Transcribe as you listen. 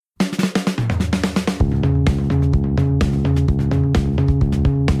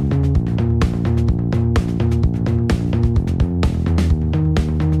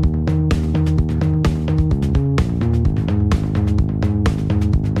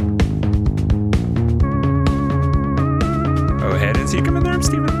So you come in there, I'm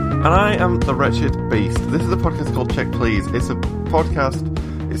Steven. And I am the Wretched Beast. This is a podcast called Check Please. It's a podcast.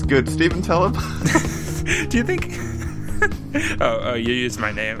 It's good. Stephen, tell him. Do you think... oh, you used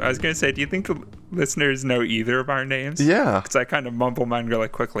my name. I was going to say, do you think the listeners know either of our names? Yeah. Because I kind of mumble mine really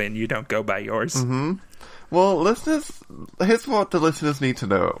quickly and you don't go by yours. Mm-hmm. Well, listeners, here's what the listeners need to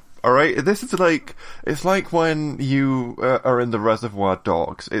know. Alright, this is like, it's like when you are in the Reservoir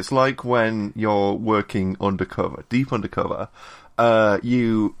Dogs. It's like when you're working undercover, deep undercover.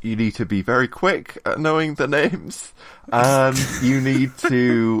 You need to be very quick at knowing the names, and you need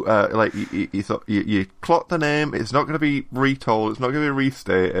to, you clock the name, it's not going to be retold, it's not going to be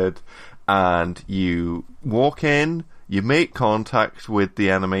restated, and you walk in, you make contact with the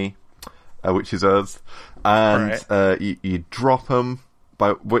enemy, which is us, and you drop them.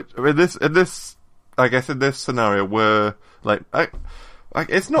 In this, I guess in this scenario, we're like,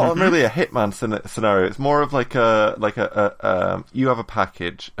 it's not really a hitman scenario. It's more of like you have a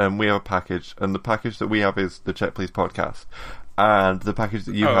package and we have a package, and the package that we have is the Check Please podcast, and the package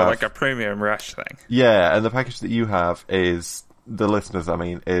that you have, like a premium rush thing. Yeah, and the package that you have is the listeners. I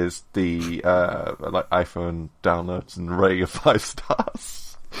mean, is the like iPhone downloads and rating of 5 stars.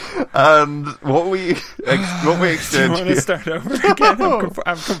 And what we exchange. Do you want to start over again?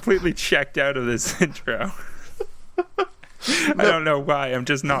 I'm completely checked out of this intro. I don't know why. I'm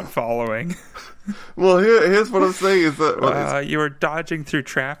just not following. Well, here's what I'm saying is that you were dodging through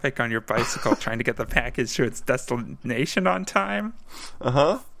traffic on your bicycle, trying to get the package to its destination on time.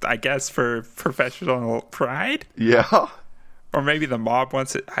 I guess for professional pride. Yeah. Or maybe the mob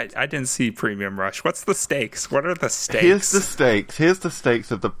wants it. I didn't see Premium Rush. What's the stakes? What are the stakes? Here's the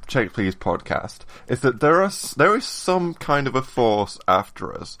stakes of the Check Please podcast. Is that there is some kind of a force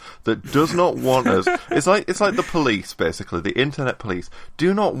after us that does not want us. It's like the police, basically, the internet police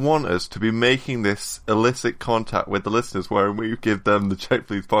do not want us to be making this illicit contact with the listeners, where we give them the Check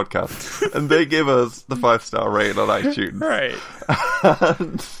Please podcast, and they give us the 5-star rating on iTunes. Right.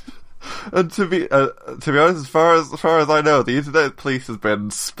 And to be honest, as far as I know, the internet police has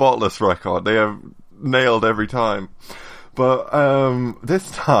been spotless record. They have nailed every time. But this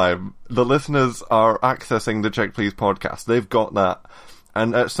time, the listeners are accessing the Check Please podcast. They've got that.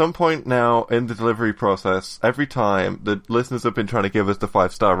 And at some point now in the delivery process, every time, the listeners have been trying to give us the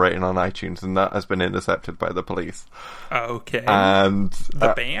 5-star rating on iTunes, and that has been intercepted by the police. Okay. And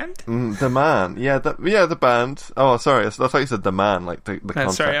the band? The man. Yeah, the band. Oh, sorry, I thought you said the man, like the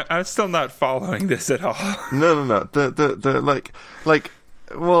concept. Sorry, I'm still not following this at all. No.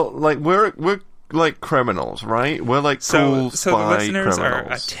 We're like criminals, right? We're like cool spy the listeners criminals.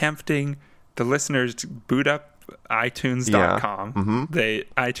 are attempting. The listeners boot up iTunes.com, they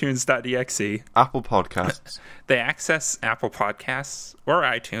iTunes.exe, Apple Podcasts. They access Apple Podcasts or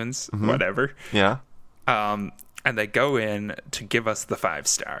iTunes, whatever. Yeah. And they go in to give us the 5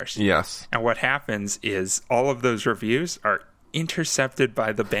 stars. Yes. And what happens is all of those reviews are intercepted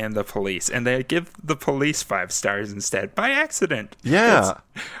by the band The Police, and they give the police 5 stars instead by accident. Yeah.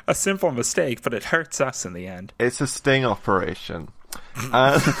 It's a simple mistake, but it hurts us in the end. It's a sting operation.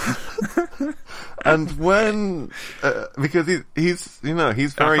 And when because he's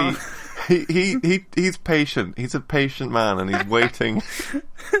very he's patient. He's a patient man, and he's waiting.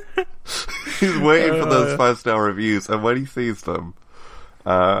 He's waiting for those 5-star reviews, and when he sees them,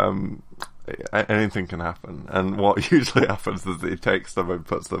 anything can happen. And what usually happens is he takes them and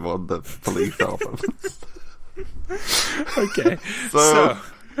puts them on the police album. Okay, so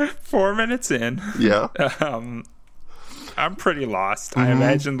 4 minutes in, yeah. I'm pretty lost. I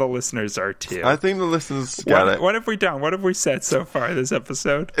imagine the listeners are too. I think the listeners get it. What have we done? What have we said so far this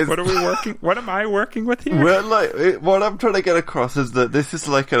episode? What are we working? What am I working with here? Well, what I'm trying to get across is that this is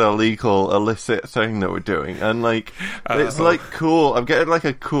like an illicit thing that we're doing, and it's like cool. I'm getting like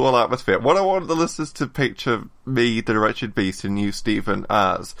a cool atmosphere. What I want the listeners to picture me, the Wretched Beast, and you, Stephen,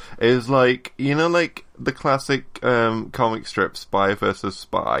 as is like the classic comic strip, Spy versus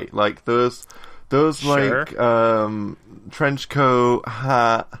Spy, like those Sure. like trench coat,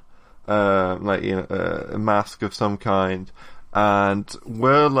 hat, a mask of some kind, and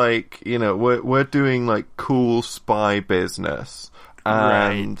we're like we're doing like cool spy business,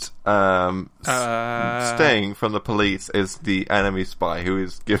 and staying from the police is the enemy spy who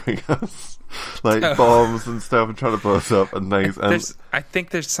is giving us like bombs and stuff and trying to blow us up and things. I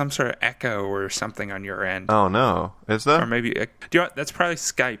think there's some sort of echo or something on your end. Oh no, is there? Or maybe that's probably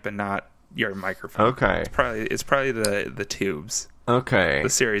Skype and not your microphone. Okay. It's probably the tubes. Okay. The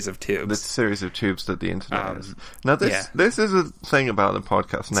series of tubes. The series of tubes that the internet is. Now this is a thing about the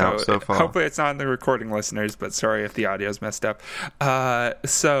podcast now so far. Hopefully it's not in the recording listeners, but sorry if the audio's messed up.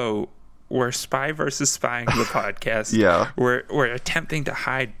 So we're Spy versus Spying the podcast. Yeah. We're attempting to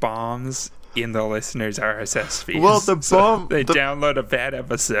hide bombs in the listeners' RSS feeds. Well, the bomb... They download a bad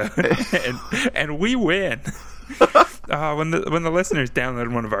episode, and we win. When the listeners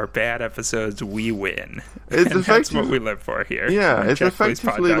download one of our bad episodes, we win. That's what we live for here. Yeah, it's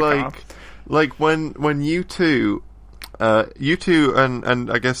effectively like when you two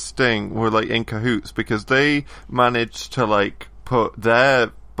and I guess Sting were like in cahoots because they managed to like put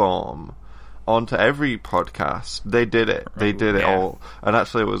their bomb onto every podcast. They did it. They did it all. And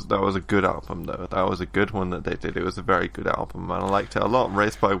actually, that was a good album, though. That was a good one that they did. It was a very good album, and I liked it a lot.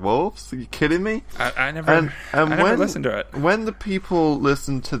 Raised by Wolves? Are you kidding me? I never listened to it. When the people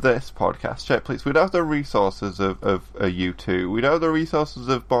listen to this podcast, check please. We don't have the resources of U2. We don't have the resources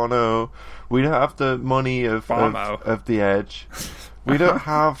of Bono. We don't have the money of The Edge. We don't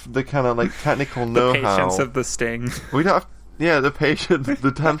have the kind of like technical know-how. The patience of the Sting. We don't have. Yeah, the patience,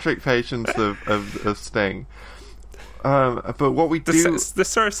 the tantric patience of Sting. But what we do... This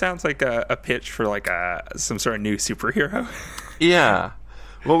sort of sounds like a pitch for like some sort of new superhero. Yeah.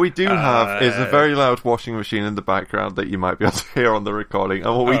 What we do have is a very loud washing machine in the background that you might be able to hear on the recording.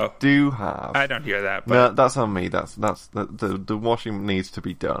 And what we do have... I don't hear that. But... No, that's on me. That's the washing needs to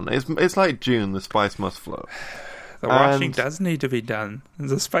be done. It's like June, the spice must flow. The washing does need to be done.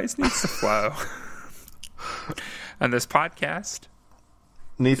 The spice needs to flow. And this podcast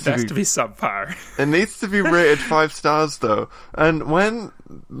has to be subpar. It needs to be rated 5 stars, though. And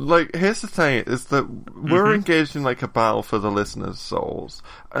here's the thing, is that we're engaged in like a battle for the listeners' souls.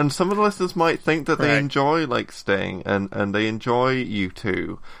 And some of the listeners might think that they enjoy like Sting, and they enjoy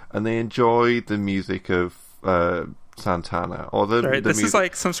U2, and they enjoy the music of Santana. Or this is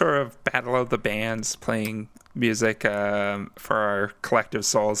like some sort of battle of the bands playing music for our collective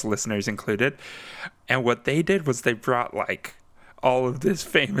souls, listeners included. And what they did was they brought like all of this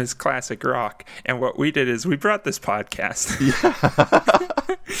famous classic rock, and what we did is we brought this podcast.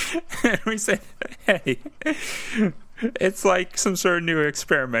 And we said, hey, it's like some sort of new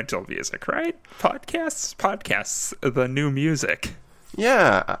experimental music, right? Podcasts, the new music.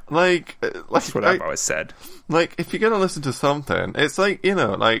 Yeah, that's what I've always said. Like, if you're gonna listen to something, it's like, you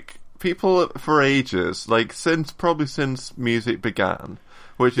know, like people for ages, like since music began,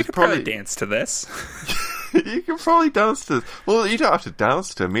 which is probably dance to this. You can probably dance to this. Well, you don't have to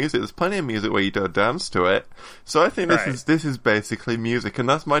dance to music. There's plenty of music where you don't dance to it. So I think this is basically music, and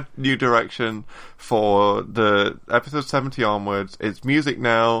that's my new direction for the episode 70 onwards. It's music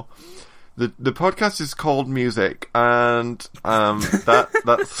now. The podcast is called Music, and that's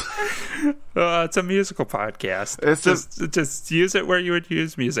it's a musical podcast. Just use it where you would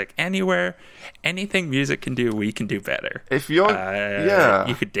use music. Anywhere, anything music can do, we can do better. If you're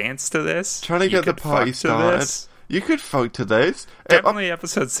you could dance to this. Trying to get the party started. You could fuck to this. Definitely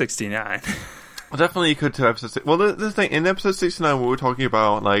episode 69. Definitely you could to episode 6. Well, the thing, in episode 69 we were talking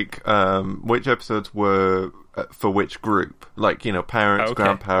about like which episodes were for which group, like, you know, parents,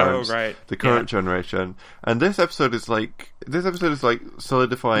 grandparents, the current generation. And this episode is like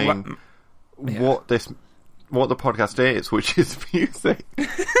solidifying what the podcast is, which is music.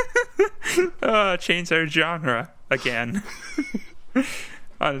 Change our genre again.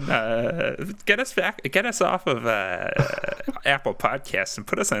 Get us off of Apple Podcasts and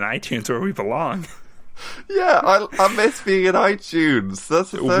put us on iTunes where we belong. Yeah, I miss being in iTunes. That's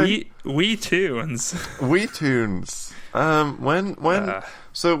the thing. WeTunes. WeTunes.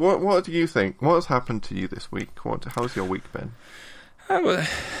 So what do you think? What has happened to you this week? How's your week been? It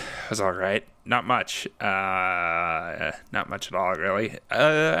was all right. Not much. Not much at all, really.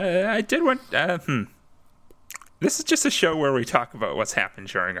 I did want. This is just a show where we talk about what's happened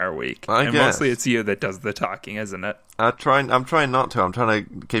during our week. And mostly it's you that does the talking, isn't it? I'm trying not to. I'm trying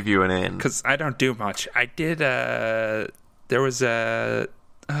to give you an in. Because I don't do much. I did, there was a...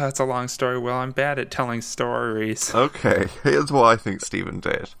 it's a long story. Well, I'm bad at telling stories. Okay, here's what I think Stephen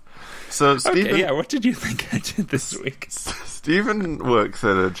did. So, Stephen... what did you think I did this week? Stephen works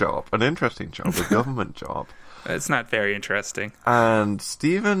at a job, an interesting job, a government job. It's not very interesting. And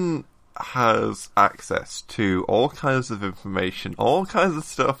Stephen has access to all kinds of information, all kinds of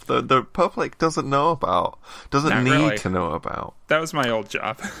stuff that the public doesn't know about, doesn't need to know about. That was my old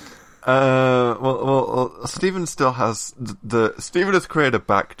job. Well, Stephen still has Stephen has created a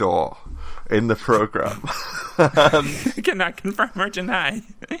backdoor in the program. I cannot confirm or deny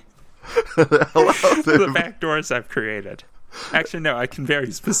the backdoors I've created. Actually, no, I can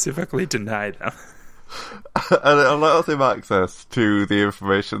very specifically deny them. And it allows him access to the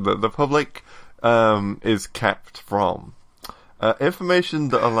information that the public is kept from. Information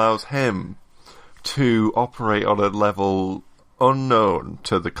that allows him to operate on a level unknown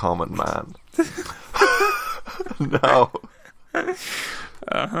to the common man. Now,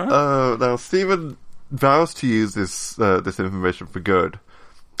 now Stephen vows to use this information for good.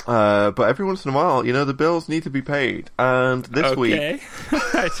 But every once in a while, the bills need to be paid. And this week,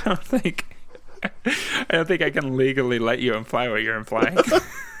 I don't think I can legally let you imply what you're implying.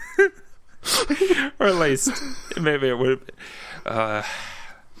 Or at least maybe it would.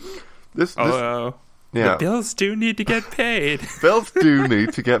 Although the bills do need to get paid. Bills do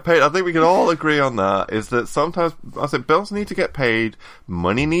need to get paid. I think we can all agree on that. Is that sometimes bills need to get paid,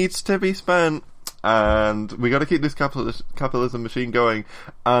 money needs to be spent, and we got to keep this capitalism machine going,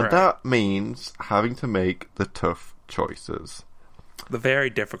 and that means having to make the tough choices, the very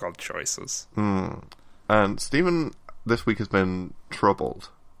difficult choices. And Stephen this week has been troubled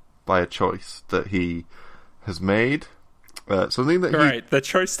by a choice that he has made. Something that the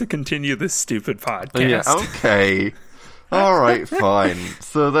choice to continue this stupid podcast. Yeah, okay. All right, fine.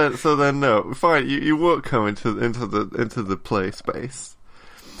 So then, no, fine. You won't come into the play space.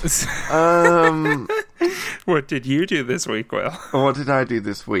 What did you do this week, Will? What did I do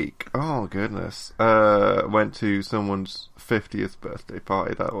this week? Oh goodness. Went to someone's 50th birthday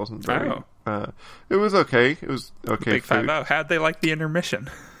party. That wasn't very. It was okay. It was okay. Big 5-0. How'd they like the intermission?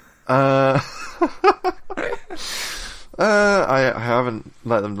 I haven't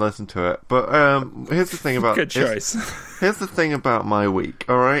let them listen to it, but here's the thing about good choice. Here's the thing about my week.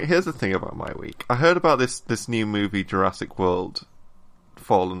 All right, here's the thing about my week. I heard about this new movie, Jurassic World: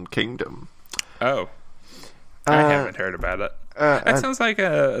 Fallen Kingdom. Oh, I haven't heard about it. That sounds like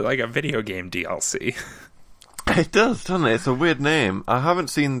a video game DLC. It does, doesn't it? It's a weird name. I haven't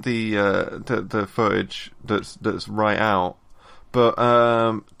seen the footage that's right out. But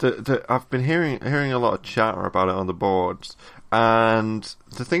I've been hearing a lot of chatter about it on the boards, and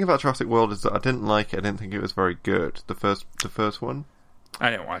the thing about Jurassic World is that I didn't like it. I didn't think it was very good. The first one. I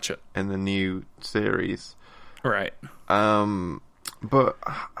didn't watch it. In the new series, right? But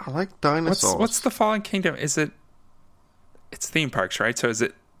I like dinosaurs. What's the Fallen Kingdom? It's theme parks, right? So is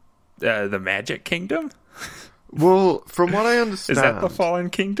it the Magic Kingdom? Well, from what I understand, is that the Fallen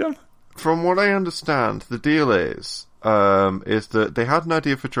Kingdom? From what I understand, the deal is that they had an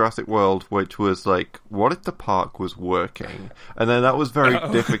idea for Jurassic World, which was like, what if the park was working? And then that was very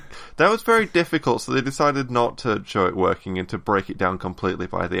difficult. That was very difficult, so they decided not to show it working and to break it down completely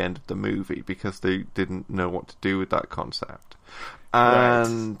by the end of the movie because they didn't know what to do with that concept.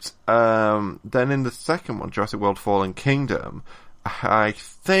 And then in the second one, Jurassic World: Fallen Kingdom, I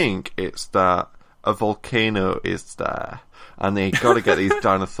think it's that a volcano is there, and they got to get these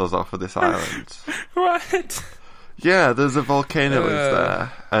dinosaurs off of this island. What? Yeah, there's a volcano is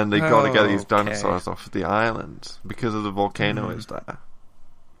there, and they got to get these dinosaurs off of the island because of the volcano is there,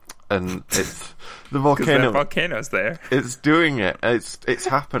 and it's the volcano. The volcano's there. It's doing it. It's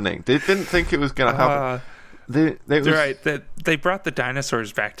happening. They didn't think it was going to happen. They brought the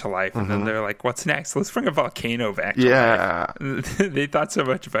dinosaurs back to life, and then they're like, "What's next? Let's bring a volcano back to life." They thought so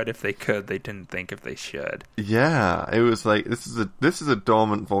much about if they could, they didn't think if they should. Yeah, it was like this is a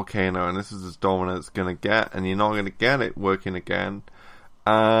dormant volcano, and this is as dormant as it's gonna get, and you're not gonna get it working again.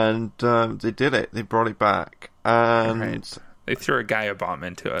 And they did it. They brought it back, and they threw a Gaia bomb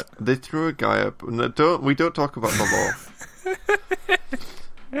into it. They threw a Gaia. No, we don't talk about the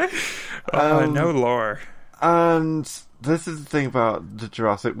lore. No lore. And this is the thing about the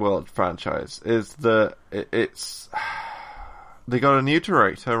Jurassic World franchise, is that it's... They got a new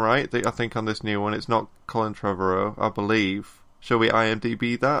director, right? I think on this new one, it's not Colin Trevorrow, I believe. Shall we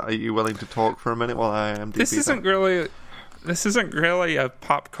IMDb that? Are you willing to talk for a minute while I IMDb This isn't really a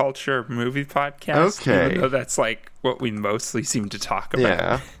pop culture movie podcast. Okay. Even though that's like what we mostly seem to talk about.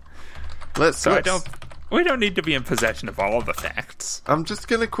 Yeah. We don't need to be in possession of all of the facts. I'm just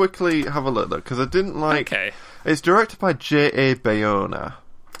going to quickly have a look, though, because I didn't like... Okay. It's directed by J.A. Bayona.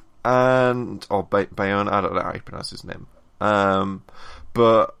 Bayona, I don't know how you pronounce his name.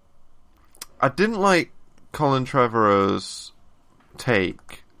 But I didn't like Colin Trevorrow's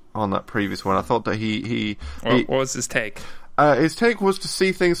take on that previous one. I thought that What was his take? His take was to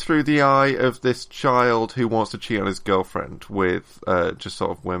see things through the eye of this child who wants to cheat on his girlfriend with just sort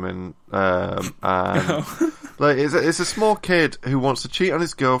of women, and like it's a small kid who wants to cheat on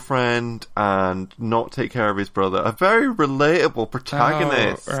his girlfriend and not take care of his brother. A very relatable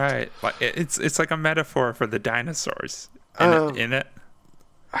protagonist, right? Like it's like a metaphor for the dinosaurs in it,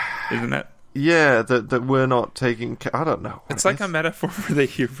 isn't it? Yeah, that we're not taking care. I don't know. It's like a metaphor for the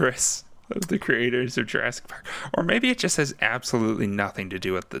hubris of the creators of Jurassic Park. Or maybe it just has absolutely nothing to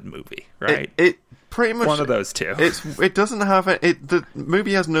do with the movie, right? pretty much one of those two. It doesn't have it. The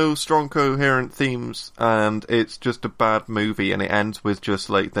movie has no strong, coherent themes, and it's just a bad movie. And it ends with just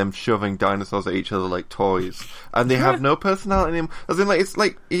like them shoving dinosaurs at each other like toys, and they have no personality. As in, like it's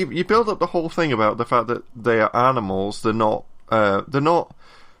like you build up the whole thing about the fact that they are animals. They're not. Sort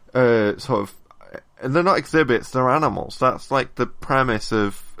of. They're not exhibits. They're animals. That's like the premise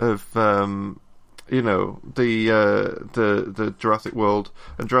of you know, the Jurassic World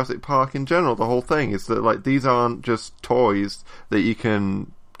and Jurassic Park in general. The whole thing is that like these aren't just toys that you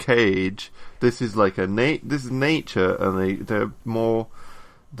can cage. This is like this is nature, and they're more.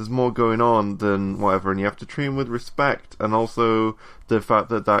 There's more going on than whatever, and you have to treat them with respect. And also the fact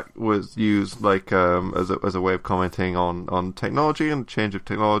that was used like as a way of commenting on technology and change of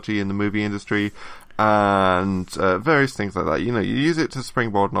technology in the movie industry. And various things like that. You know, you use it to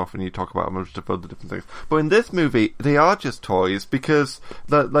springboard off, and you talk about a bunch of other different things. But in this movie, they are just toys because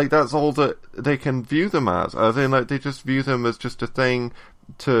that's all that they can view them as. As in, like, they just view them as just a thing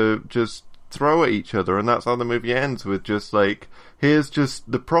to just throw at each other, and that's how the movie ends, with just like, here's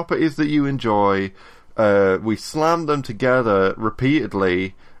just the properties that you enjoy. We slam them together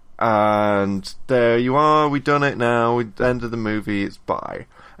repeatedly, and there you are. We've done it now. End of the movie. It's bye.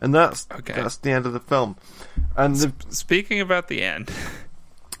 And that's the end of the film. And speaking about the end,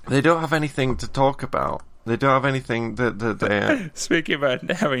 they don't have anything to talk about. They don't have anything that they. Speaking about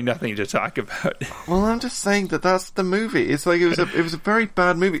having nothing to talk about. Well, I'm just saying that's the movie. It's like it was a very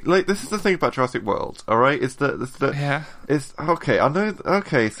bad movie. Like, this is the thing about Jurassic World. All right, it's yeah. It's okay. I know.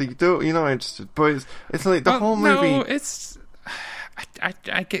 Okay, so you're not interested, but it's like the whole movie. No, it's.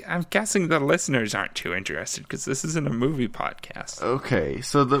 I'm guessing the listeners aren't too interested because this isn't a movie podcast. Okay,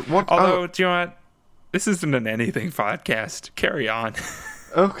 so what? Although, do you want? This isn't an anything podcast. Carry on.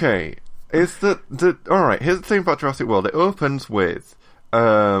 Okay, it's all right. Here's the thing about Jurassic World. It opens with,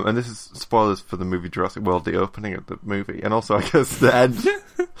 and this is spoilers for the movie Jurassic World. The opening of the movie, and also I guess the end,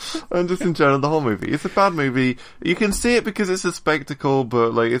 and just in general the whole movie. It's a bad movie. You can see it because it's a spectacle,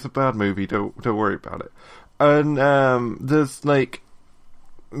 but like it's a bad movie. Don't worry about it. And there's like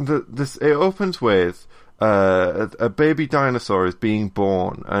it opens with a baby dinosaur is being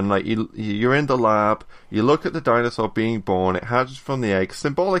born, and like you're in the lab, you look at the dinosaur being born, it hatches from the egg.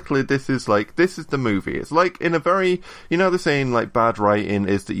 Symbolically, this is the movie. It's like in a very, you know, the saying like bad writing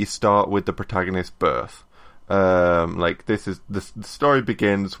is that you start with the protagonist's birth. Like this is the story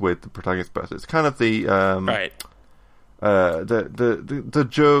begins with the protagonist's birth. It's kind of the right. The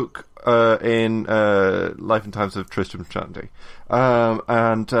joke in Life and Times of Tristram Shandy,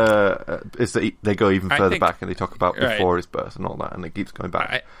 and is that they go even further back and they talk about before his birth and all that, and it keeps going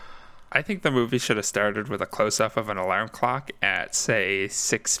back. I think the movie should have started with a close-up of an alarm clock at, say,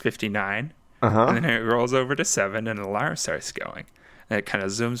 6:59, and then it rolls over to 7, and an alarm starts going, and it kind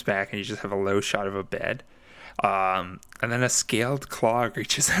of zooms back, and you just have a low shot of a bed. And then a scaled claw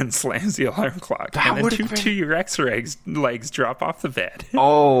reaches out and slams the alarm clock. And then two T-Rex legs drop off the bed.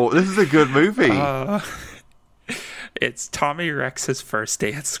 Oh, this is a good movie. It's Tommy Rex's first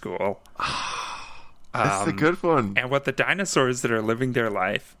day at school. This is a good one. And what the dinosaurs that are living their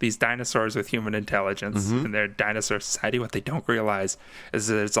life, these dinosaurs with human intelligence in their dinosaur society, what they don't realize is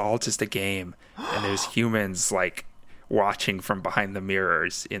that it's all just a game. And there's humans like watching from behind the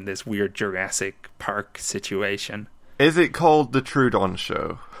mirrors in this weird Jurassic Park situation. Is it called the Trudon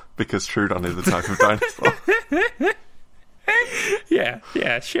Show? Because Trudon is a type of dinosaur.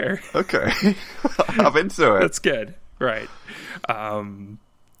 Yeah, sure. Okay. I'm into it. That's good. Right. I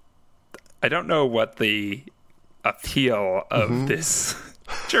don't know what the appeal of this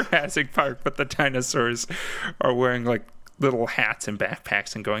Jurassic Park, but the dinosaurs are wearing like little hats and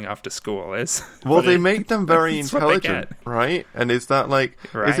backpacks and going off to school is. Well, they make them very intelligent, right? And is that like,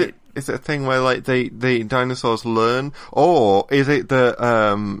 is it a thing where like the dinosaurs learn, or is it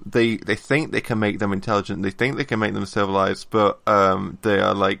that they think they can make them intelligent, they think they can make them civilized, but they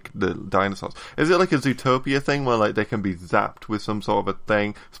are like the dinosaurs? Is it like a Zootopia thing where like they can be zapped with some sort of a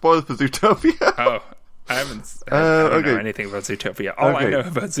thing? Spoilers for Zootopia. Oh. I don't know anything about Zootopia. All I know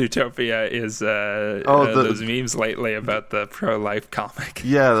about Zootopia is those memes lately about the pro-life comic.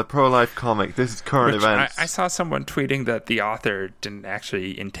 Yeah, the pro-life comic. This is current events. I saw someone tweeting that the author didn't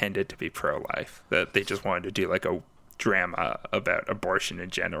actually intend it to be pro-life, that they just wanted to do like a drama about abortion in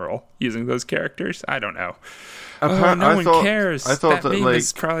general using those characters. I don't know. No one cares. I thought that meme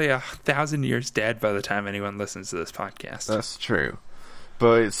is probably 1,000 years dead by the time anyone listens to this podcast. That's true.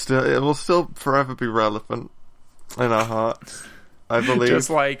 But it will still forever be relevant in our hearts, I believe.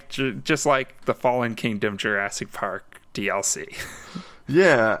 Just like the Fallen Kingdom Jurassic Park DLC.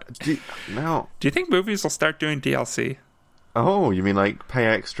 Yeah. Do you think movies will start doing DLC? Oh, you mean like pay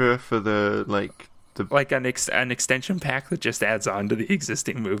extra for the like like an extension pack that just adds on to the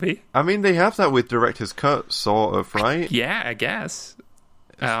existing movie. I mean, they have that with director's cut, sort of, right? Yeah, I guess.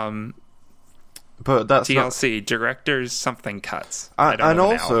 But that's DLC not... director's something cuts. And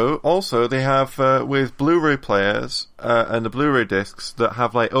also they have with Blu-ray players and the Blu-ray discs that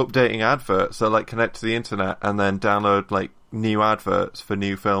have like updating adverts that like connect to the internet and then download like new adverts for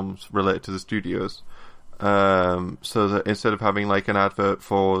new films related to the studios. So that instead of having like an advert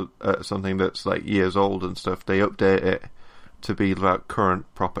for something that's like years old and stuff, they update it to be about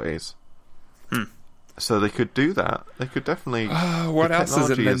current properties. So they could do that. They could definitely. What else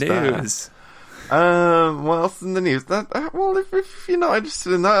is in the news? What else in the news? Well, if you're not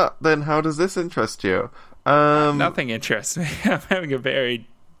interested in that, then how does this interest you? Nothing interests me. I'm having a very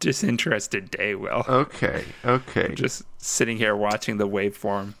disinterested day, Will. Okay. I'm just sitting here watching the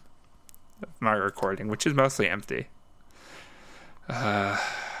waveform of my recording, which is mostly empty. That's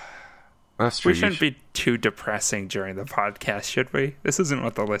true. We shouldn't be too depressing during the podcast, should we? This isn't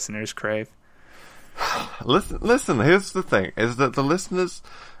what the listeners crave. Listen, here's the thing, is that the listeners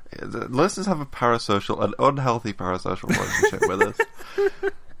have a parasocial, an unhealthy parasocial relationship with us.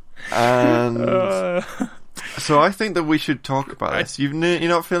 And so I think that we should talk about this. You're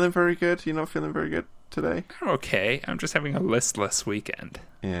not feeling very good? You're not feeling very good today? I'm okay. I'm just having a listless weekend.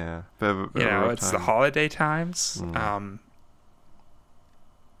 Yeah. It's the holiday times.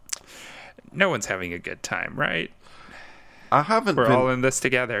 No one's having a good time, right? We're all in this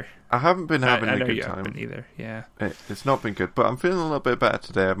together. I haven't been having a good time. I know you haven't either, yeah. It's not been good, but I'm feeling a little bit better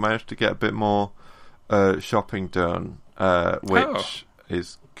today. I've managed to get a bit more shopping done, which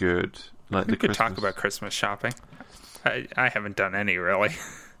is good. Like we could talk about Christmas shopping. I haven't done any, really.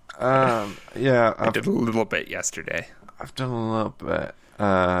 Yeah. I did a little bit yesterday. I've done a little bit.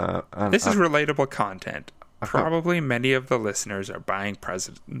 This is relatable content. Probably many of the listeners are buying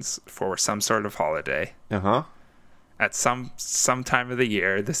presents for some sort of holiday. Uh-huh. At some time of the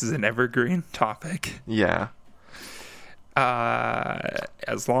year. This is an evergreen topic. Yeah.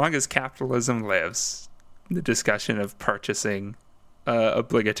 As long as capitalism lives, the discussion of purchasing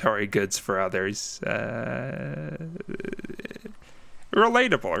obligatory goods for others,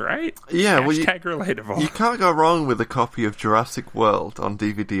 relatable, right? Yeah. Hashtag relatable. You can't go wrong with a copy of Jurassic World on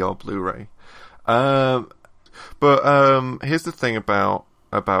DVD or Blu-ray. But here's the thing about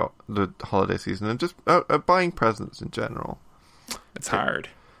the holiday season and just buying presents in general. It's hard.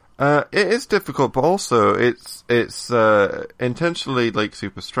 It is difficult, but also it's intentionally like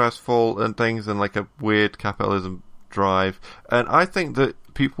super stressful and things, and like a weird capitalism drive. And I think that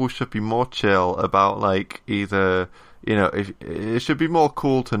people should be more chill about like either it should be more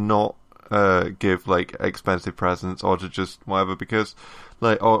cool to not give like expensive presents or to just whatever, because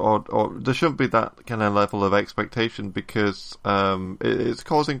like or there shouldn't be that kind of level of expectation, because it's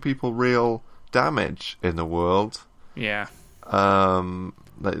causing people real damage in the world. Yeah.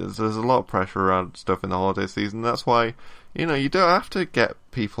 Like there's a lot of pressure around stuff in the holiday season. That's why you don't have to get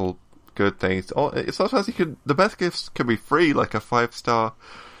people good things. Or sometimes the best gifts can be free, like a 5-star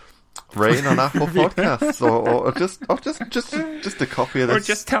rating on Apple Podcasts, or just a copy of this. Or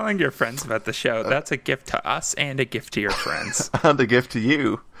just telling your friends about the show. That's a gift to us and a gift to your friends. And a gift to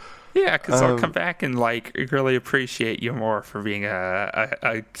you. Yeah, because I'll come back and like really appreciate you more for being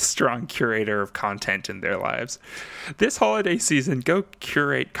a strong curator of content in their lives. This holiday season, go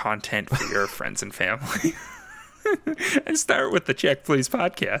curate content for your friends and family. And start with the Check Please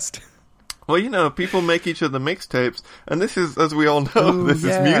podcast. Well, people make each other mixtapes, and this is, as we all know, is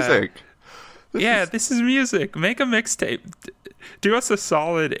music. This is music. Make a mixtape. Do us a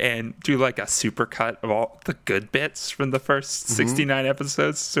solid and do like a supercut of all the good bits from the first 69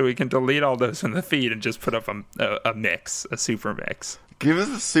 episodes, so we can delete all those from the feed and just put up a mix, a super mix. Give us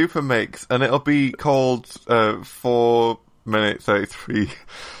a super mix, and it'll be called 4 minutes 33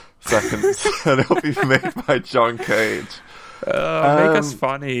 seconds, and it'll be made by John Cage. Make us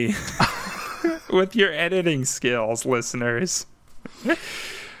funny with your editing skills, listeners.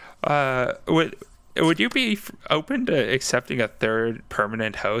 Would you be open to accepting a third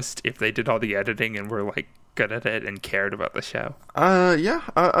permanent host if they did all the editing and were like good at it and cared about the show? Yeah,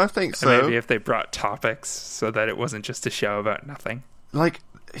 I think so. And maybe if they brought topics so that it wasn't just a show about nothing. Like,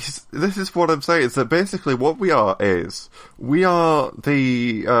 this is what I'm saying, is that basically what we are the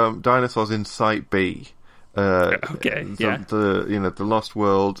dinosaurs in Site B. The Lost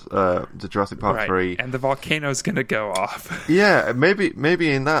World, the Jurassic Park 3, and the volcano's gonna go off. Yeah, maybe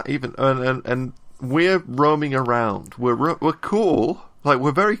in that even, and we're roaming around. We're cool, like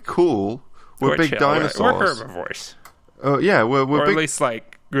we're very cool. We're big chill. Dinosaurs. We're herbivores. Yeah, we're or big... at least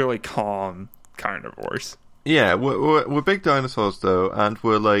like really calm carnivores. Yeah, we're big dinosaurs though, and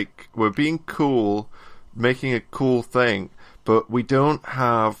we're being cool, making a cool thing, but we don't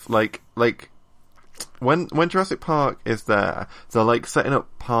have like when Jurassic Park is there, they're like setting up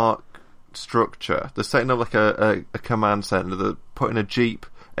park structure. They're setting up like a command center. They're putting a jeep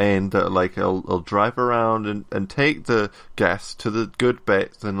in that like will drive around and take the guests to the good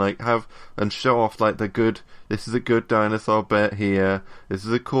bits and like have and show off like the good. This is a good dinosaur bit here. This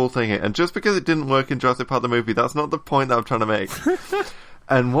is a cool thing here. And just because it didn't work in Jurassic Park the movie, that's not the point that I'm trying to make.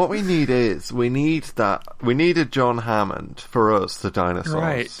 And what we need a John Hammond for us, the dinosaurs.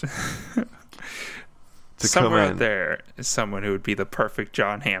 Right. To Somewhere come in. out there is someone who would be the perfect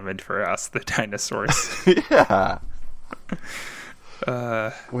John Hammond for us, the dinosaurs. Yeah.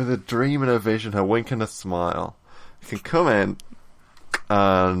 With a dream and a vision, a wink and a smile. You can come in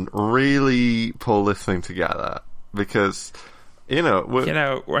and really pull this thing together. Because, when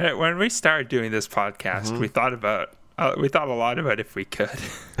we started doing this podcast, we thought a lot about if we could.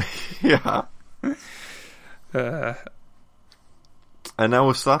 Yeah. And now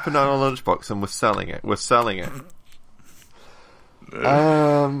we're slapping down a lunchbox and we're selling it.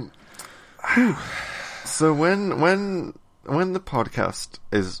 So when the podcast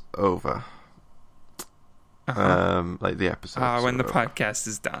is over, like the episode, when the podcast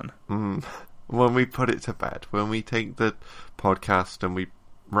is done, when we put it to bed, when we take the podcast and we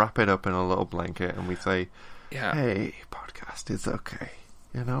wrap it up in a little blanket and we say, yeah, "Hey, podcast, it's okay,"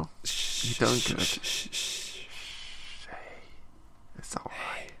 you done good. It's all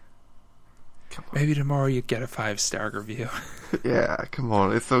right. Come on. Maybe tomorrow you get a 5-star review. Yeah, come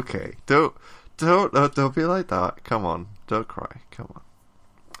on. It's okay. Don't be like that. Come on. Don't cry. Come on.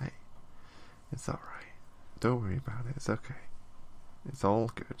 Hey, it's all right. Don't worry about it. It's okay. It's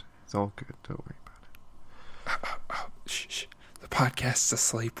all good. It's all good. Don't worry about it. Shh. The podcast's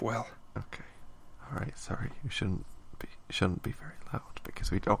asleep, Will. Okay. All right. Sorry. You shouldn't be very loud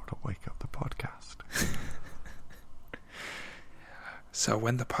because we don't want to wake up the podcast. So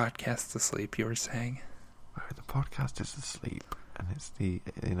when the podcast's asleep, you were saying? The podcast is asleep, and it's the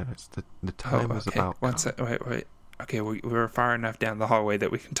time is about. Wait. Okay, we were far enough down the hallway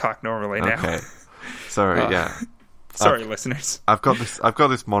that we can talk normally now. Okay. Sorry. Yeah. Sorry, listeners. I've got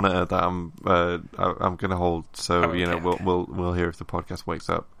this monitor that I'm gonna hold, so okay. We'll hear if the podcast wakes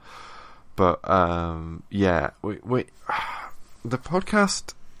up. But yeah, we the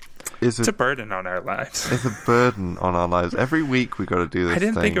podcast. It's a burden on our lives. It's a burden on our lives. Every week we got to do this. I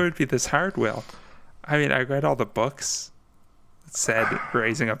didn't thing. think it would be this hard, Will. I mean, I read all the books that said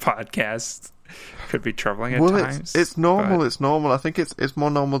raising a podcast could be troubling at times. It's normal. But... It's normal. I think it's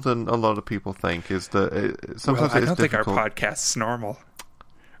more normal than a lot of people think. Is that sometimes I don't think difficult. our podcast's normal.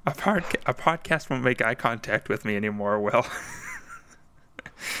 A podcast won't make eye contact with me anymore, Will.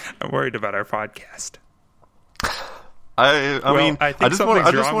 I'm worried about our podcast. I just want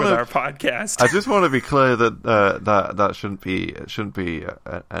with our podcast. I just want to be clear that that shouldn't be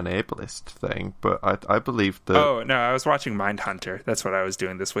an ableist thing, but I believe that. Oh no, I was watching Mindhunter. That's what I was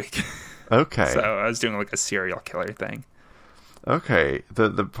doing this week. Okay. So I was doing like a serial killer thing. Okay, the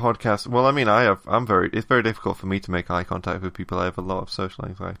podcast. Well, I mean, it's very difficult for me to make eye contact with people. I have a lot of social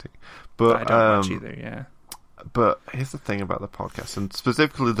anxiety, but I don't much either. Yeah. But here's the thing about the podcast, and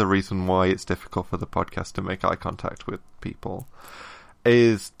specifically the reason why it's difficult for the podcast to make eye contact with people,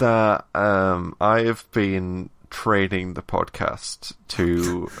 is that I have been training the podcast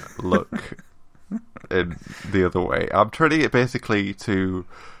to look in the other way. I'm training it basically to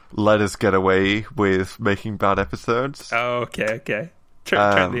let us get away with making bad episodes. Oh, okay.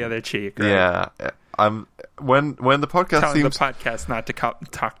 Turn the other cheek. Right? Yeah. When the podcast telling seems the podcast not to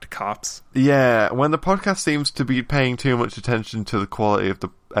talk to cops. Yeah, when the podcast seems to be paying too much attention to the quality of the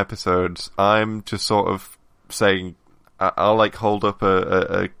episodes, I'm just sort of saying I'll like hold up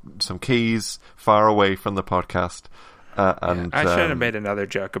some keys far away from the podcast. And I should have made another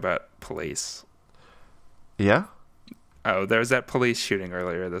joke about police. Yeah. Oh, there was that police shooting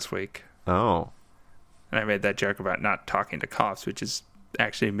earlier this week. Oh. And I made that joke about not talking to cops, which is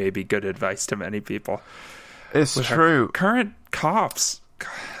actually maybe good advice to many people. It's true. Current cops.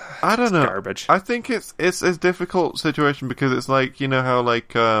 I don't know. Garbage. I think it's a difficult situation because it's like, you know how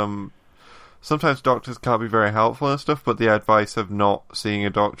like sometimes doctors can't be very helpful and stuff, but the advice of not seeing a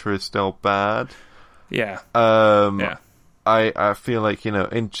doctor is still bad. Yeah. Yeah. I feel like, you know,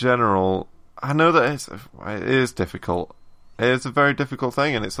 in general, I know that it is difficult. It's a very difficult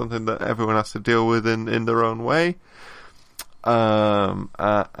thing, and it's something that everyone has to deal with in their own way. And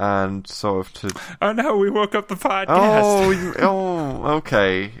sort of to. Oh no, we woke up the podcast.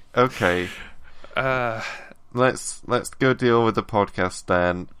 Okay. Let's go deal with the podcast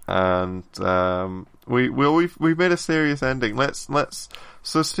then. and we made a serious ending.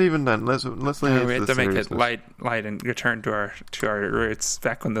 So Stephen, then let's lean into we had the to make it seriousness. light and return to our roots.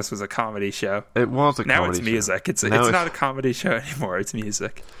 Back when this was a comedy show. It was a Now comedy it's music. show. It's Now not a comedy show anymore. It's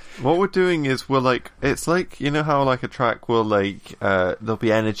music. What we're doing is it's like, you know how like a track will there'll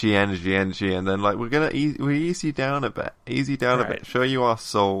be energy, and then like we're gonna ease you down a bit, a bit, show you our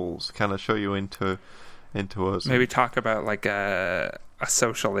souls, kind of show you into us. Maybe talk about like a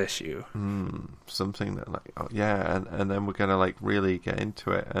social issue, something that and then we're gonna like really get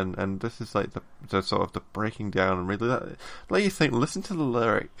into it, and this is like the sort of the breaking down and really let you think. Listen to the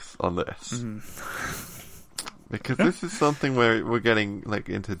lyrics on this. Because this is something where we're getting like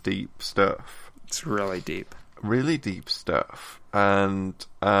into deep stuff. It's really deep stuff, and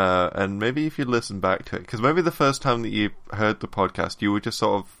maybe if you listen back to it, because maybe the first time that you heard the podcast, you were just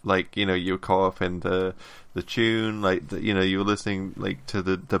sort of like, you know, you were caught up in the tune, like you know, you were listening like to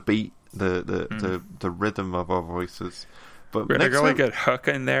the beat, the rhythm of our voices. But we had a really good hook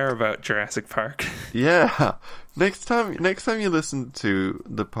in there about Jurassic Park. Yeah. Next time you listen to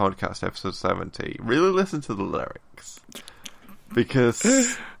the podcast, episode 70, really listen to the lyrics, because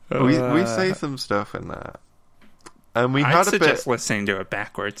we say some stuff in that, and I'd suggest listening to it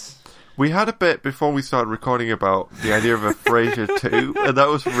backwards. We had a bit before we started recording about the idea of a Frasier 2, and that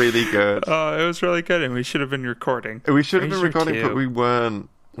was really good. Oh, it was really good, and we should have been recording. We should have been recording, 2. but we weren't,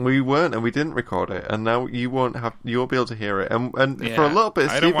 and we didn't record it, and now you'll be able to hear it. And for a little bit,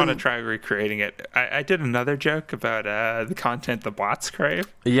 I don't want to try recreating it. I did another joke about the content the bots crave.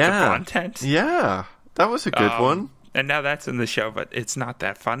 Yeah, the content. Yeah, that was a good one. And now that's in the show, but it's not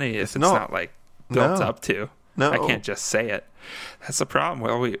that funny if it's not like built up to. No, I can't just say it. That's the problem.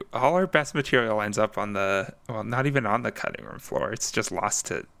 Well, all our best material ends up on not even on the cutting room floor. It's just lost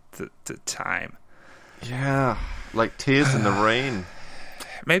to time. Yeah, like tears in the rain.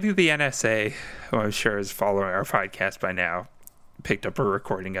 Maybe the NSA, who I'm sure is following our podcast by now, picked up a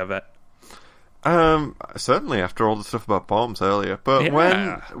recording of it. Certainly after all the stuff about bombs earlier. But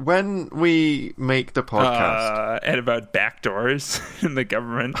when we make the podcast and about backdoors in the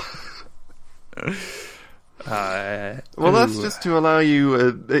government. Well, that's just to allow you.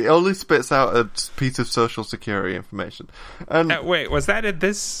 It only spits out a piece of social security information. And wait, was that in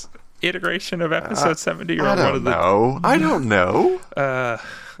this iteration of episode 70? Or I don't know. I don't know.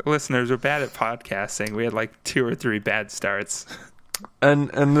 Listeners, we're bad at podcasting. We had like 2 or 3 bad starts. And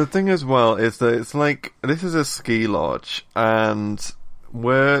the thing as well is that it's like, this is a ski lodge, and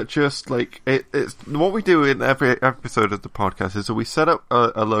we're just like, it's what we do in every episode of the podcast is that we set up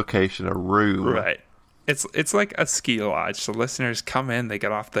a location, a room. Right. It's like a ski lodge. So listeners come in, they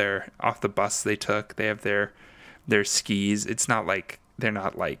get off the bus they took, they have their skis. It's not like, they're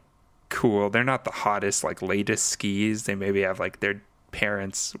not like cool. They're not the hottest, like latest skis. They maybe have like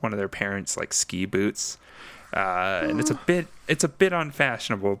one of their parents like ski boots. And it's a bit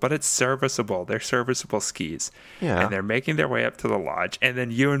unfashionable, but it's serviceable. They're serviceable skis. Yeah. And they're making their way up to the lodge, and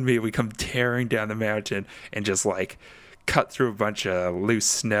then you and me, we come tearing down the mountain and just like cut through a bunch of loose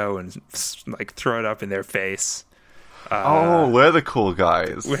snow and like throw it up in their face. We're the cool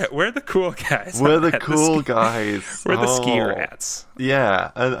guys. We're the cool guys. We're the cool guys. We're the ski rats.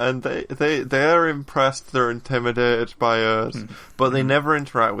 Yeah, and they are impressed. They're intimidated by us, but they never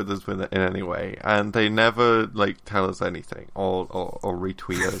interact with us in any way, and they never like tell us anything, or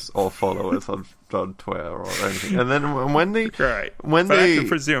retweet us, or follow us on Twitter or anything. And then when they I can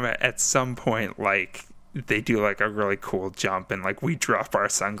presume at some point, like, they do like a really cool jump, and like we drop our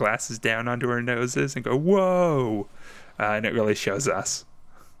sunglasses down onto our noses and go, whoa. And it really shows us.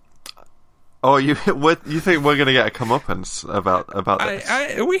 Oh, you think we're gonna get a comeuppance about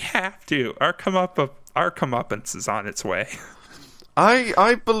this? We have to. Our comeuppance is on its way.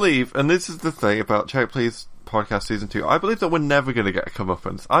 I believe, and this is the thing about Check Please Podcast Season 2. I believe that we're never gonna get a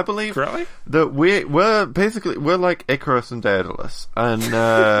comeuppance. I believe that we're like Icarus and Daedalus, and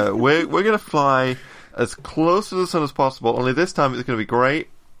we're gonna fly as close to the sun as possible. Only this time it's gonna be great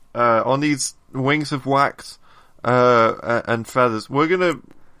on these wings of wax. And feathers. We're gonna,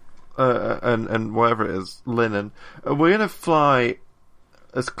 and whatever it is, linen. We're gonna fly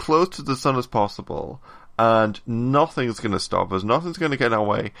as close to the sun as possible, and nothing's gonna stop us. Nothing's gonna get in our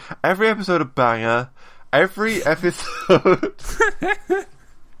way. Every episode of Banger, every episode.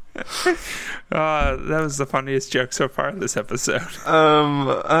 That was the funniest joke so far this episode.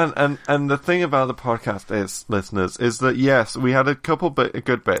 And the thing about the podcast is, listeners, is that yes, we had a couple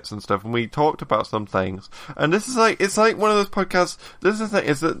good bits and stuff, and we talked about some things. And this is like, it's like one of those podcasts. This is the thing,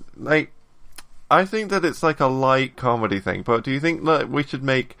 is that like, I think that it's like a light comedy thing, but do you think that we should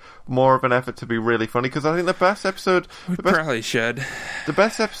make more of an effort to be really funny? Because I think the best episode... probably should. The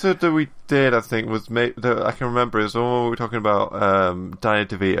best episode that we did, I think, was that I can remember is the one where we were talking about Danny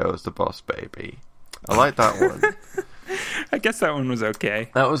DeVito as the boss baby. I like that one. I guess that one was okay.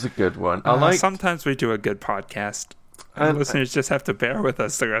 That was a good one. Sometimes we do a good podcast. And listeners just have to bear with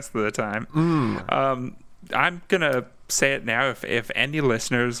us the rest of the time. I'm going to say it now. If any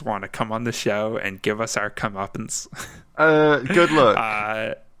listeners want to come on the show and give us our comeuppance, good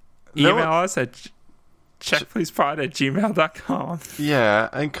luck. Email us at checkpleasepod@gmail.com. Yeah,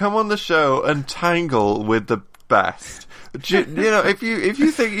 and come on the show and tangle with the best. You know, if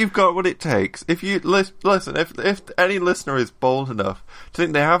you think you've got what it takes, if you listen, if any listener is bold enough to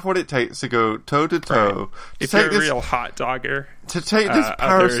think they have what it takes to go toe to toe, if you're a real hot dogger, to take this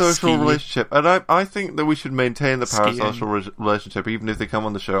parasocial relationship, and I think that we should maintain the parasocial relationship even if they come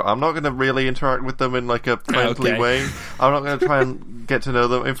on the show. I'm not going to really interact with them in like a friendly way. I'm not going to try and get to know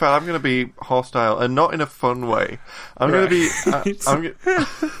them. In fact, I'm going to be hostile and not in a fun way. I'm going to be.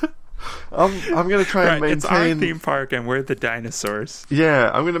 I'm going to try and maintain... It's our theme park and we're the dinosaurs.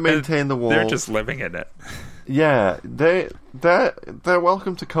 Yeah, I'm going to maintain the wall. They're just living in it. Yeah, they're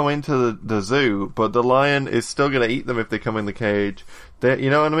welcome to come into the zoo, but the lion is still going to eat them if they come in the cage.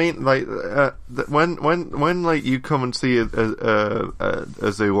 You know what I mean? Like when like you come and see a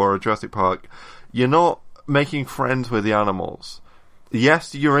zoo or a Jurassic Park, you're not making friends with the animals.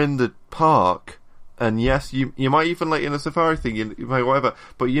 Yes, you're in the park. And yes, you might even, like, in a safari thing, you might whatever,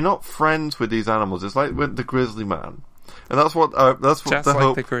 but you're not friends with these animals. It's like with the grizzly man. And that's what just the like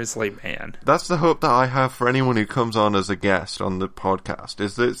hope, the grizzly man. That's the hope that I have for anyone who comes on as a guest on the podcast,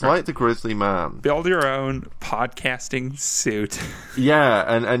 is that it's like the grizzly man. Build your own podcasting suit. Yeah,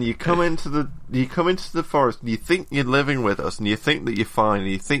 and you come into the forest and you think you're living with us and you think that you're fine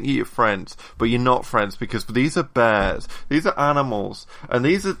and you think you're friends, but you're not friends because these are bears, these are animals, and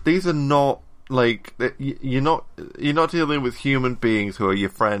these are not... Like, you're not dealing with human beings who are your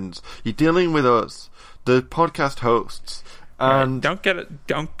friends. You're dealing with us, the podcast hosts. And don't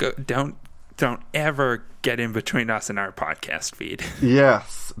ever get in between us and our podcast feed.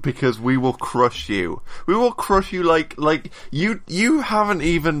 Yes, because we will crush you. We will crush you like you haven't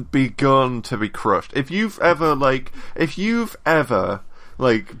even begun to be crushed. If you've ever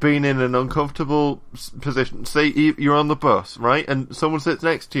been in an uncomfortable position. Say you're on the bus, right? And someone sits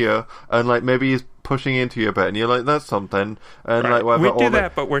next to you and, like, maybe is pushing into you a bit and you're like, that's something. And, like, whatever. We do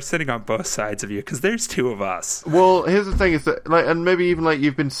that, but we're sitting on both sides of you because there's two of us. Well, here's the thing is that, like, and maybe even, like,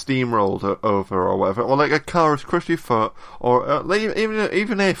 you've been steamrolled over or whatever, or, like, a car has crushed your foot, or,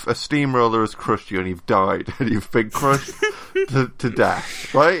 even if a steamroller has crushed you and you've died and you've been crushed to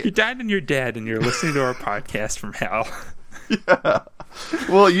death, right? You died and you're dead and you're listening to our podcast from hell. Yeah.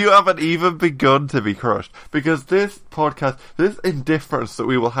 Well, you haven't even begun to be crushed because this podcast, this indifference that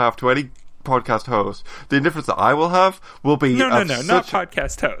we will have to any podcast host, the indifference that I will have will be not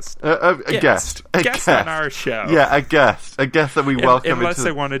podcast host, a guest on our show. Yeah, a guest that we welcome. Unless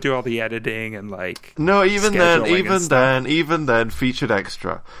they want to do all the editing and like even then, featured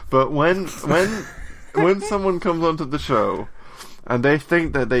extra. But when someone comes onto the show and they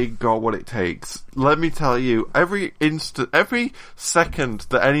think that they got what it takes, let me tell you, every second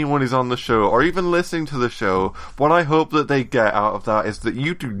that anyone is on the show, or even listening to the show, what I hope that they get out of that is that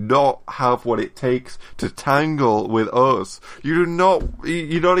you do not have what it takes to tangle with us. You're not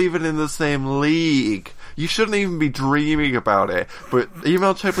even in the same league. You shouldn't even be dreaming about it. But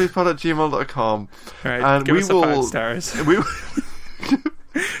email checkpleasepod@gmail.com. Right, and give we us will 5 stars.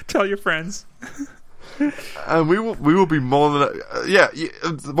 Tell your friends. And we will be more than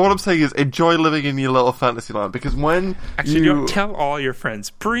what I'm saying is enjoy living in your little fantasy land, because when don't tell all your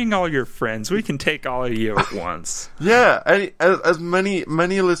friends, bring all your friends, we can take all of you at once. Yeah, as many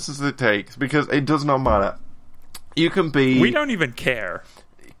listeners as it takes, because it does not matter. You can be, we don't even care,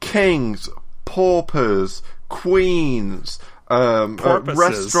 kings, paupers, queens,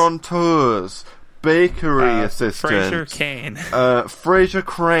 restaurateurs, bakery assistants, Fraser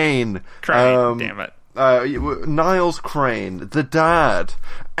Crane, damn it, Niles Crane, the dad,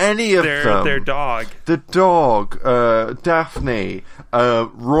 any of them, their dog, the dog, Daphne,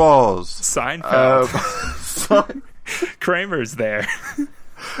 Roz, Seinfeld, Kramer's there.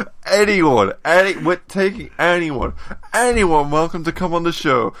 we're taking anyone, welcome to come on the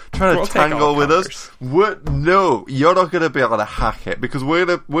show, trying to tangle with us. No, you're not going to be able to hack it, because we're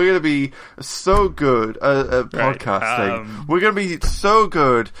gonna be so good at podcasting. We're going to be so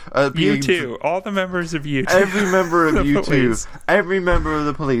good at being... U2, all the members of U2. Every member of U2, every member of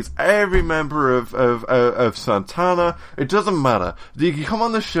the Police, every member of Santana, it doesn't matter. You can come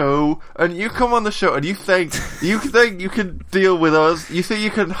on the show, and you think you can deal with us, you think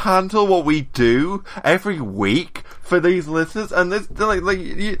you can handle what we do every week for these listeners, and this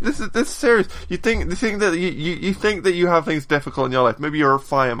is serious. You think that you have things difficult in your life. Maybe you're a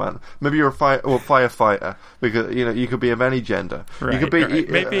fireman, maybe you're a firefighter, because you could be of any gender. Right, you could be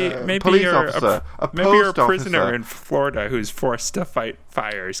maybe police you're officer, maybe you're a prisoner officer in Florida who's forced to fight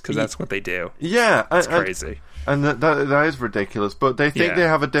fires because that's what they do. Yeah, it's crazy. And that is ridiculous, but they think they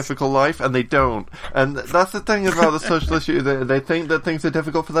have a difficult life, and they don't. And that's the thing about the social issue. They think that things are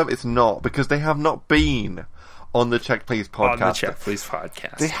difficult for them. It's not, because they have not been on the Check Please podcast. On the Check Please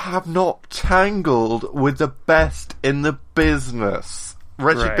podcast. They have not tangled with the best in the business.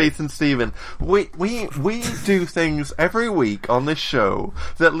 Richard, Beats, and Steven. We do things every week on this show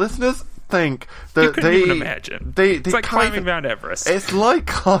that listeners think that you couldn't even imagine. It's like climbing Mount Everest. It's like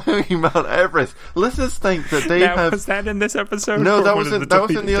climbing Mount Everest. Listeners think that they have... Was that in this episode? No, that was in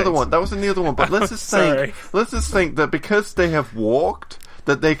the other one. That was in the other one. But listeners think that because they have walked,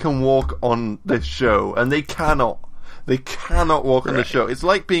 that they can walk on this show, and they cannot. They cannot walk on the show. It's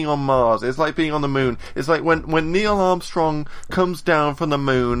like being on Mars. It's like being on the moon. It's like when Neil Armstrong comes down from the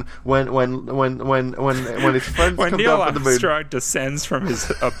moon. When his friends come Neil down from the moon. Armstrong descends from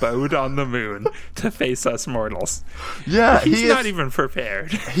his abode on the moon to face us mortals. Yeah, he's not even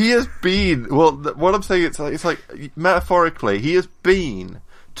prepared. He has been. Well, what I'm saying, it's like metaphorically, he has been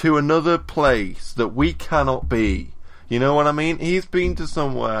to another place that we cannot be. You know what I mean? He's been to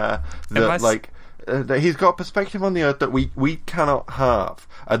somewhere that that he's got a perspective on the earth that we cannot have,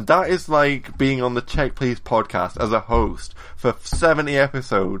 and that is like being on the Check Please podcast as a host for 70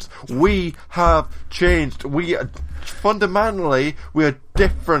 episodes. We have changed. Fundamentally, we are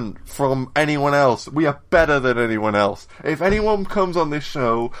different from anyone else. We are better than anyone else. If anyone comes on this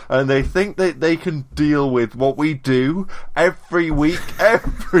show and they think that they can deal with what we do every week,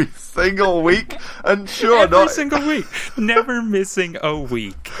 every single week, and sure, every single week, never missing a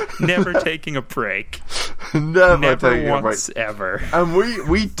week, never taking a break, never taking once a break, ever, and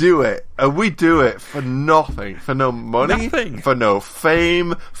we do it, and we do it for nothing, for no money, for no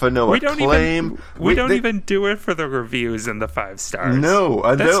fame, for no acclaim. We don't even do it for the reviews and the 5 stars. No,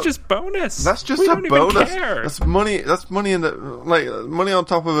 that's just bonus. That's just we a don't bonus. Even care. That's money. That's money in the money on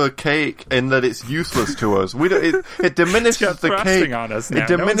top of a cake, in that it's useless to us. We don't. It diminishes the cake. On us now. It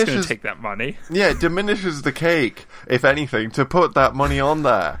diminishes. No one's going to take that money. Yeah, it diminishes the cake, if anything, to put that money on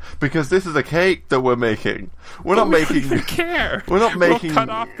there, because this is a cake that we're making. We're not making. We don't even care. We're not making. We'll cut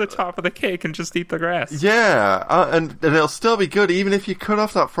off the top of the cake and just eat the grass. Yeah, and it'll still be good, even if you cut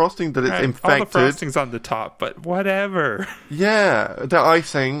off that frosting that it's infected. All the frosting's on the top, but whatever. Yeah, the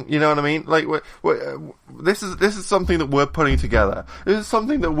icing. You know what I mean? Like, this is something that we're putting together. This is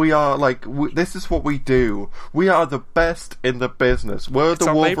something that we are this is what we do. We are the best in the business. We're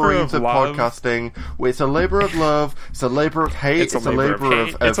the Wolverines of podcasting. It's a labor of love. It's a labor of hate. It's a labor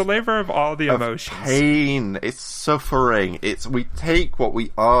of it's a labor of all the emotions. Pain. It's suffering. We take what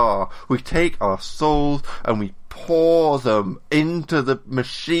we are. We take our souls and we pour them into the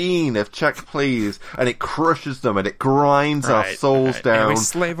machine of Check Please, and it crushes them and it grinds our souls down. And we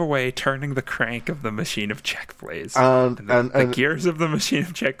slave away, turning the crank of the machine of Check Please. And the gears of the machine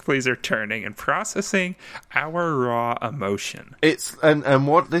of Check Please are turning and processing our raw emotion. It's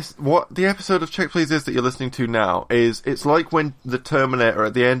what the episode of Check Please is that you're listening to now is, it's like when the Terminator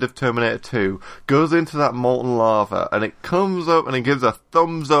at the end of Terminator 2 goes into that molten lava and it comes up and it gives a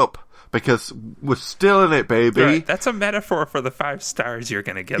thumbs up, because we're still in it, baby. Right. That's a metaphor for the 5 stars you're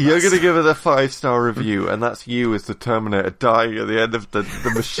going to give us. You're going to give it a 5-star review, and that's you as the Terminator dying at the end of the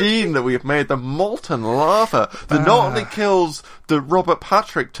machine that we've made, the molten lava that not only kills the Robert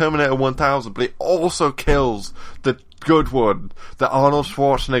Patrick Terminator 1000, but it also kills the good one, the Arnold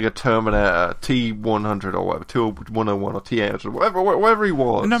Schwarzenegger Terminator T100 or whatever, T101 or T800, whatever he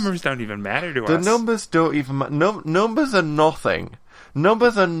was. The numbers don't even matter to us. The numbers don't even matter. Numbers are nothing.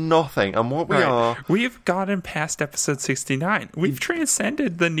 Numbers are nothing, and what we are... We've gotten past episode 69. We've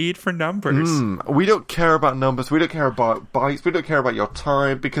transcended the need for numbers. We don't care about numbers. We don't care about bytes. We don't care about your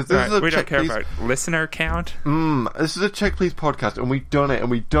time, because this is a we don't care about listener count. This is a Check Please podcast, and we've done it, and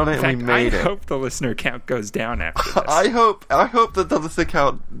we've done it, and we made it. I hope the listener count goes down after this. I hope that the listener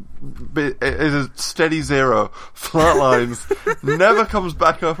count is a steady zero, flatlines, never comes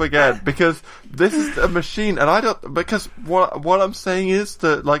back up again, because this is a machine, and I don't, because what I'm saying is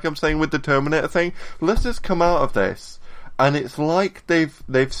that, like I'm saying with the Terminator thing, let's just come out of this, and it's like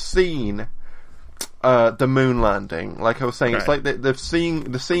they've seen the moon landing, like I was saying, It's like they've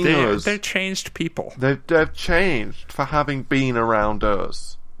seen us. They're changed people. They've changed for having been around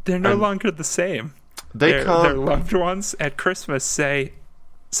us. They're no longer the same. Their loved ones at Christmas say,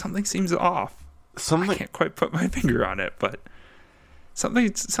 something seems off. I can't quite put my finger on it, but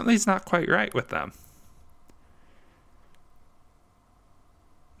something's not quite right with them.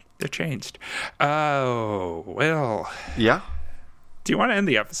 They're changed. Oh, well. Yeah? Do you want to end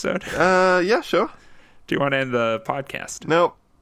the episode? Yeah, sure. Do you want to end the podcast? Nope.